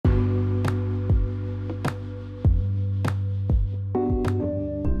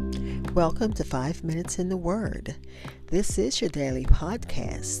Welcome to 5 Minutes in the Word. This is your daily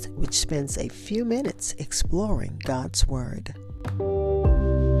podcast, which spends a few minutes exploring God's Word.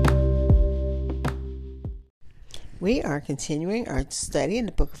 We are continuing our study in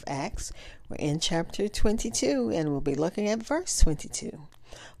the book of Acts. We're in chapter 22, and we'll be looking at verse 22.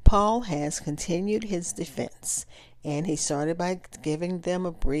 Paul has continued his defense, and he started by giving them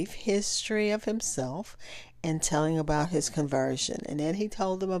a brief history of himself and telling about his conversion. And then he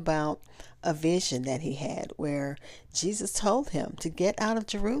told them about a vision that he had where Jesus told him to get out of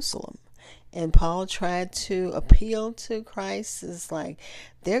Jerusalem. And Paul tried to appeal to Christ. It's like,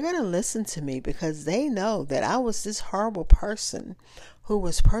 they're going to listen to me because they know that I was this horrible person who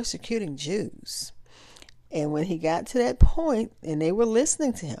was persecuting Jews. And when he got to that point, and they were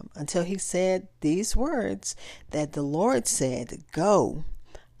listening to him until he said these words that the Lord said, "Go,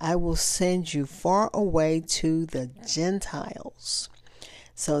 I will send you far away to the Gentiles."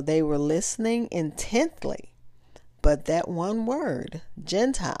 So they were listening intently, but that one word,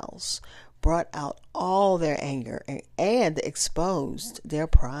 Gentiles, brought out all their anger and exposed their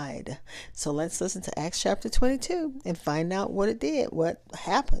pride. So let's listen to Acts chapter 22 and find out what it did, what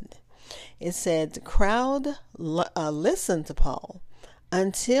happened. It said the crowd listened to Paul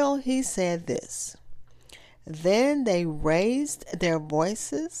until he said this. Then they raised their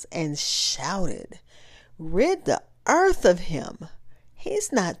voices and shouted, "Rid the earth of him.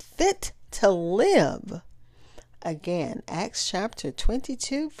 He's not fit to live." Again, Acts chapter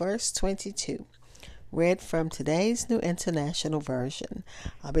 22, verse 22. Read from today's New International Version.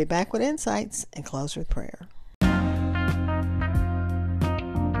 I'll be back with insights and close with prayer.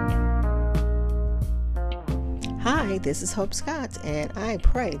 Hi, this is Hope Scott, and I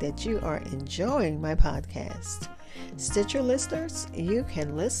pray that you are enjoying my podcast. Stitcher listeners, you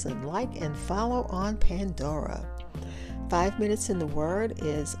can listen, like, and follow on Pandora. 5 Minutes in the Word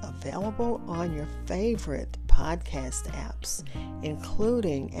is available on your favorite podcast apps,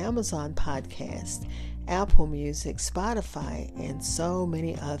 including Amazon Podcast, Apple Music, Spotify, and so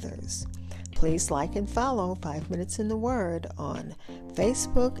many others. Please like and follow 5 Minutes in the Word on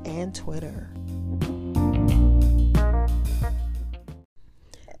Facebook and Twitter.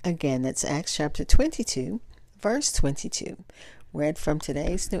 Again, that's Acts chapter 22, verse 22, read from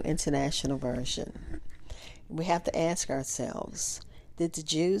today's New International Version. We have to ask ourselves, did the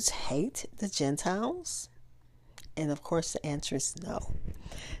Jews hate the Gentiles? And of course, the answer is no.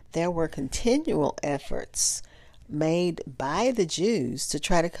 There were continual efforts made by the Jews to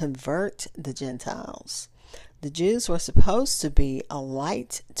try to convert the Gentiles. The Jews were supposed to be a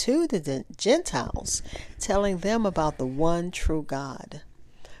light to the Gentiles, telling them about the one true God.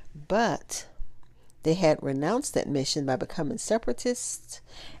 But they had renounced that mission by becoming separatists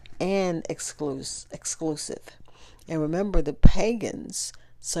and exclusive. And remember, the pagans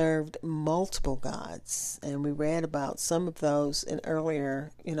served multiple gods, and we read about some of those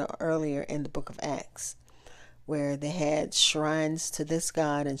earlier in the book of Acts, where they had shrines to this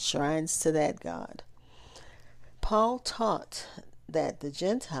god and shrines to that god. Paul taught that the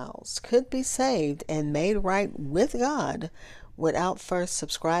Gentiles could be saved and made right with God without first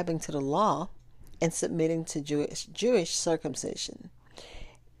subscribing to the law and submitting to Jewish circumcision.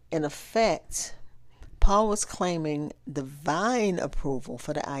 In effect, Paul was claiming divine approval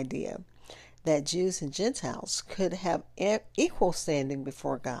for the idea that Jews and Gentiles could have equal standing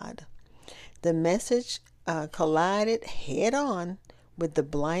before God. The message collided head-on with the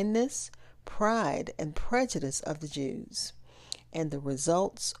blindness, pride, and prejudice of the Jews. And the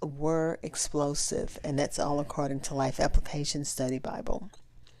results were explosive. And that's all according to Life Application Study Bible.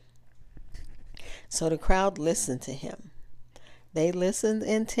 So the crowd listened to him. They listened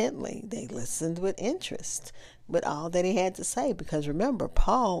intently. They listened with interest with all that he had to say. Because remember,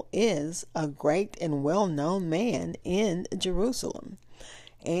 Paul is a great and well-known man in Jerusalem.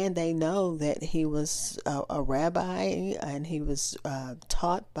 And they know that he was a rabbi and he was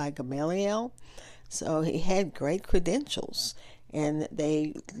taught by Gamaliel. So he had great credentials. And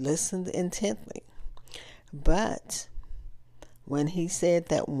they listened intently. But when he said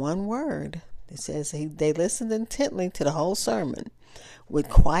that one word, it says they listened intently to the whole sermon with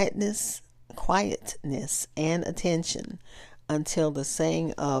quietness and attention until the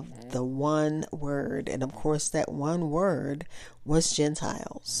saying of the one word. And of course, that one word was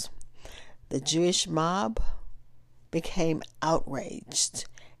Gentiles. The Jewish mob became outraged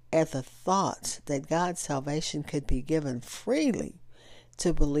at the thought that God's salvation could be given freely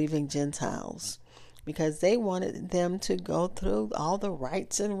to believing Gentiles, because they wanted them to go through all the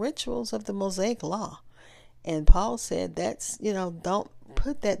rites and rituals of the Mosaic law And Paul said that's, don't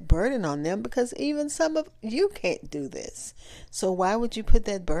put that burden on them, because even some of you can't do this. So why would you put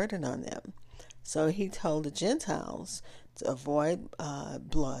that burden on them? So he told the Gentiles to avoid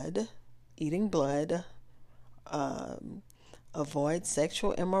eating blood, avoid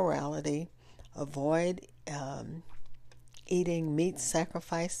sexual immorality, avoid eating meat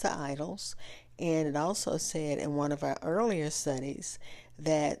sacrificed to idols. And it also said in one of our earlier studies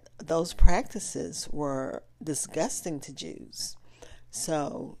that those practices were disgusting to Jews.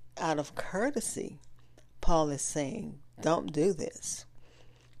 So out of courtesy, Paul is saying, don't do this.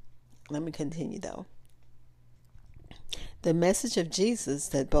 Let me continue though. The message of Jesus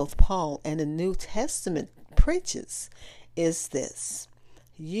that both Paul and the New Testament preaches is this: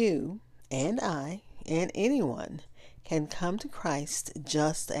 you and I and anyone can come to Christ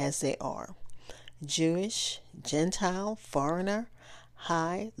just as they are. Jewish, Gentile, foreigner,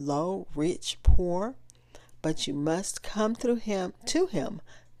 high, low, rich, poor, but you must come to him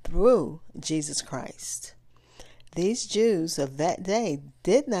through Jesus Christ. These Jews of that day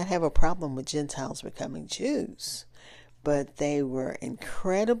did not have a problem with Gentiles becoming Jews, but they were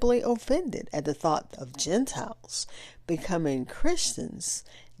incredibly offended at the thought of Gentiles becoming Christians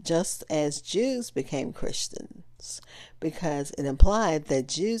just as Jews became Christians, because it implied that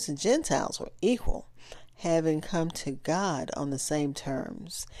Jews and Gentiles were equal, having come to God on the same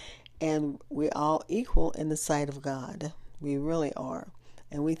terms. And we're all equal in the sight of God. We really are.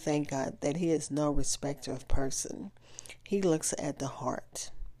 And we thank God that He is no respecter of person. He looks at the heart.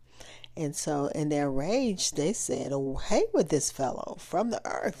 And so in their rage, they said, away with this fellow from the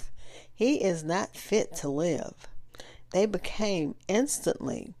earth. He is not fit to live. They became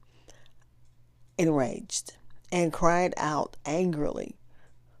instantly enraged and cried out angrily,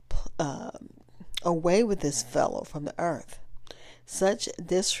 away with this fellow from the earth. Such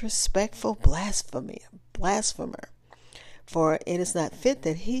disrespectful blasphemer. For it is not fit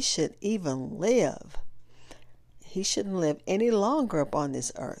that he should even live. He shouldn't live any longer upon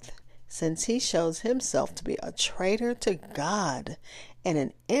this earth, since he shows himself to be a traitor to God and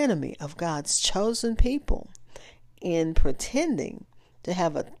an enemy of God's chosen people, in pretending to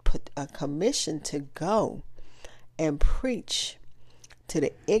have a commission to go and preach to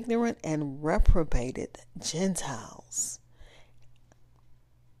the ignorant and reprobated Gentiles.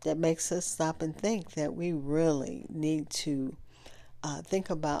 That makes us stop and think that we really need to think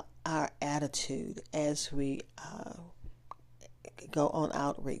about our attitude as we go on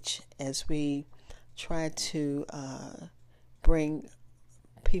outreach, as we try to bring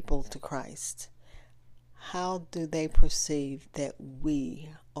people to Christ. How do they perceive that we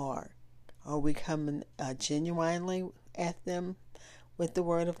are? Are we coming genuinely at them with the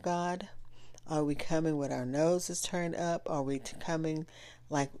Word of God? Are we coming with our noses turned up? Are we coming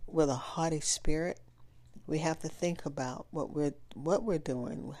like with a haughty spirit? We have to think about what we're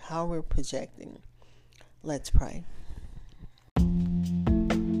doing, how we're projecting. Let's pray.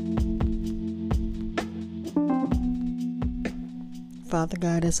 Father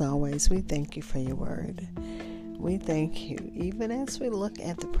God, as always, we thank you for your word. We thank you, even as we look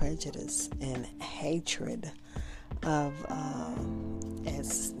at the prejudice and hatred of,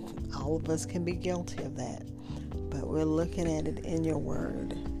 as all of us can be guilty of that, but we're looking at it in your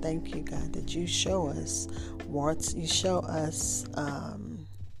word. Thank you, God, that you show us warts. You show us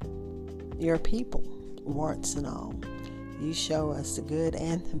your people, warts and all. You show us the good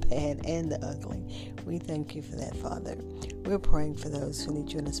and the bad and the ugly. We thank you for that, Father. We're praying for those who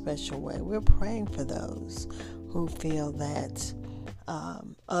need you in a special way. We're praying for those who feel that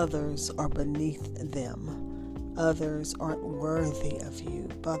others are beneath them. Others aren't worthy of you.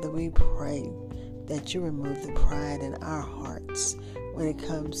 Father, we pray that you remove the pride in our hearts when it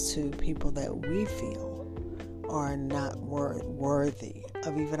comes to people that we feel are not worthy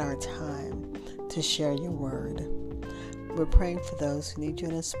of even our time to share your word. We're praying for those who need you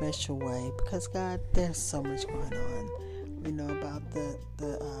in a special way, because God, there's so much going on. We know about the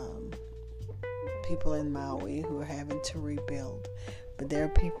people in Maui who are having to rebuild, but there are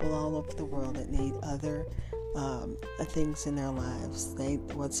people all over the world that need other things in their lives.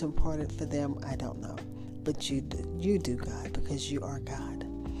 What's important for them, I don't know, but you do, God, because you are God.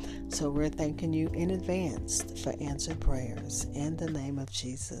 So we're thanking you in advance for answered prayers. In the name of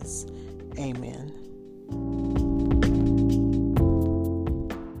Jesus, amen.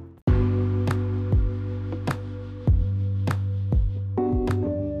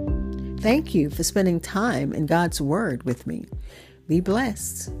 Thank you for spending time in God's Word with me. Be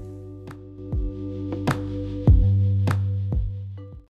blessed.